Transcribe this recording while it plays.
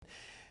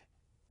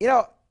You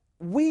know,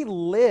 we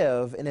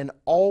live in an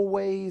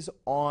always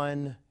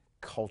on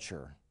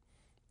culture.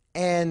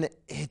 And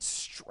it's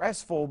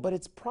stressful, but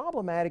it's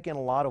problematic in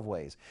a lot of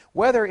ways.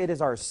 Whether it is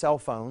our cell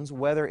phones,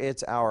 whether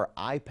it's our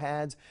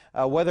iPads,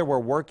 whether we're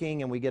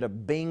working and we get a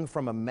bing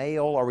from a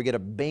mail or we get a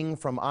bing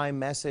from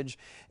iMessage,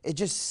 it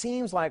just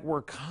seems like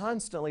we're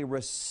constantly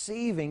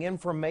receiving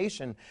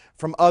information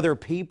from other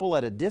people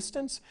at a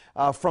distance,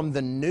 from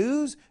the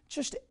news,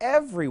 just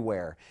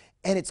everywhere.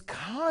 And it's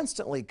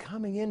constantly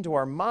coming into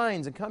our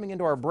minds and coming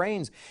into our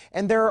brains.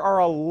 And there are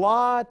a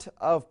lot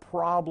of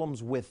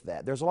problems with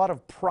that. There's a lot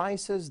of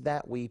prices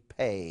that we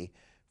pay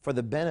for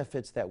the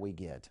benefits that we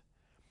get.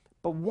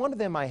 But one of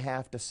them I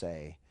have to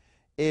say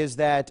is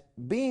that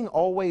being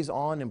always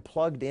on and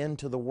plugged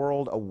into the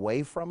world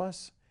away from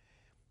us,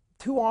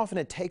 too often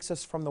it takes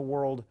us from the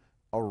world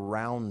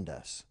around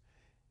us.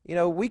 You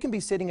know, we can be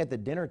sitting at the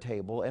dinner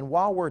table, and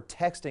while we're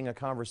texting a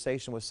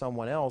conversation with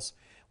someone else,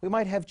 we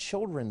might have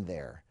children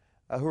there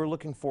who are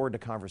looking forward to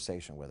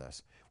conversation with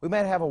us. We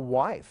might have a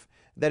wife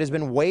that has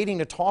been waiting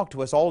to talk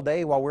to us all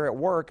day while we're at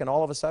work, and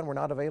all of a sudden we're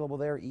not available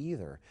there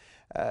either.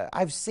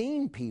 I've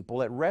seen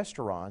people at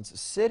restaurants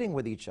sitting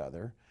with each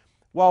other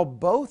while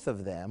both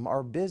of them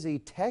are busy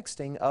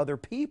texting other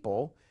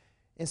people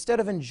instead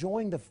of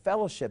enjoying the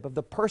fellowship of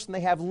the person they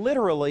have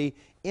literally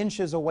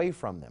inches away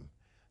from them.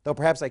 Though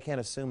perhaps I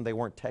can't assume they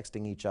weren't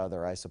texting each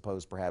other. I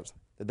suppose perhaps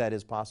that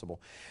is possible.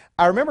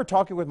 I remember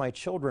talking with my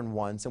children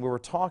once, and we were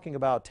talking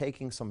about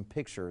taking some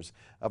pictures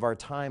of our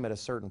time at a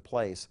certain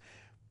place.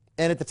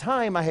 And at the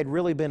time, I had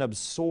really been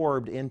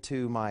absorbed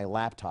into my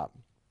laptop.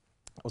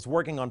 I was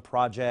working on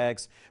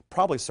projects,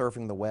 probably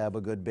surfing the web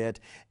a good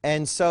bit,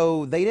 and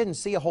so they didn't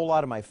see a whole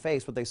lot of my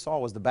face. What they saw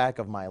was the back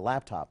of my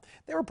laptop.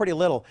 They were pretty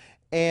little,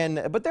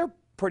 but they're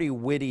pretty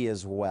witty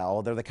as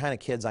well. They're the kind of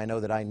kids I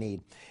know that I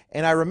need.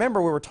 And I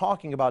remember we were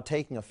talking about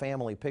taking a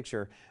family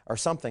picture or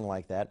something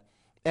like that.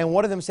 And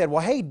one of them said,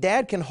 well, hey,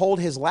 Dad can hold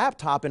his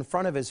laptop in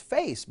front of his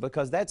face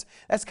because that's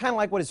kind of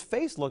like what his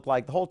face looked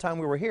like the whole time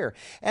we were here.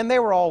 And they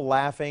were all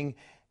laughing,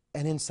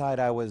 and inside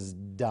I was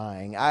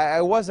dying.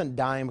 I wasn't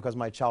dying because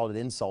my child had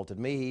insulted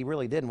me. He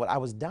really didn't. I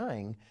was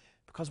dying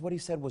because what he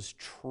said was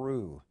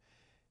true.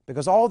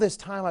 Because all this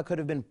time I could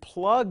have been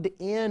plugged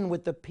in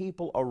with the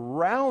people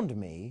around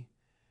me.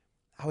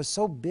 I was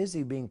so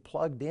busy being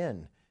plugged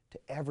in to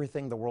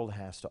everything the world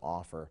has to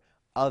offer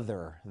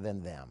other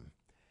than them.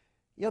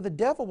 You know, the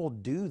devil will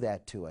do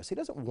that to us. He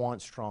doesn't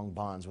want strong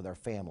bonds with our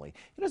family.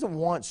 He doesn't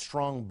want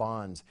strong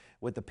bonds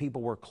with the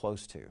people we're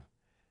close to.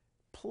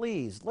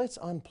 Please, let's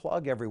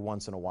unplug every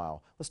once in a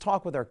while. Let's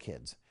talk with our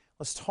kids.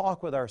 Let's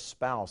talk with our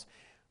spouse.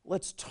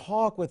 Let's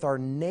talk with our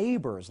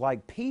neighbors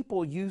like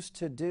people used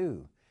to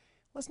do.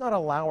 Let's not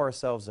allow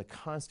ourselves to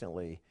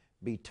constantly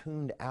be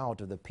tuned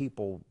out of the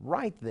people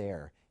right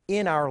there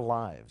in our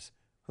lives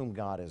whom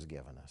God has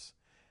given us.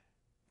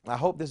 I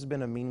hope this has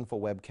been a meaningful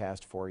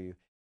webcast for you.